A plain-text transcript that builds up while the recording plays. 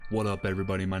What up,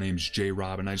 everybody? My name is J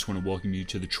Rob, and I just want to welcome you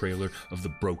to the trailer of the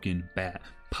Broken Bat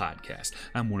podcast.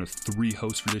 I'm one of 3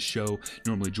 hosts for this show,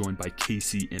 normally joined by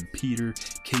Casey and Peter.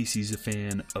 Casey's a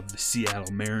fan of the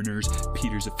Seattle Mariners,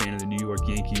 Peter's a fan of the New York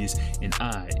Yankees, and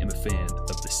I am a fan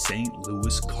of the St.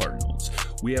 Louis Cardinals.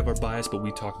 We have our bias, but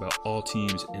we talk about all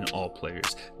teams and all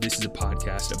players. This is a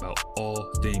podcast about all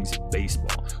things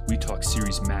baseball. We talk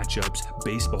series matchups,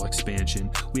 baseball expansion.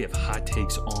 We have hot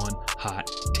takes on hot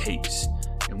takes,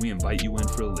 and we invite you in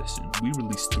for a listen. We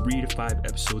release 3 to 5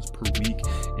 episodes per week,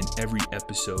 and every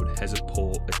episode has a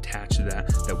poll attached to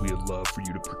that we would love for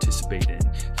you to participate in.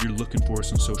 If you're looking for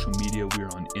us on social media, we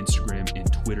are on Instagram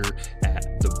and Twitter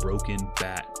at The Broken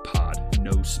Bat Pod,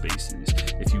 no spaces.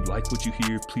 If you like what you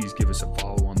hear, please give us a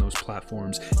follow on those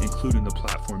platforms, including the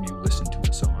platform you listen to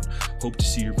us on. Hope to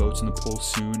see your votes in the poll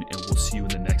soon, and we'll see you in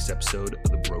the next episode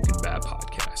of The Broken Bat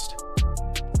Podcast.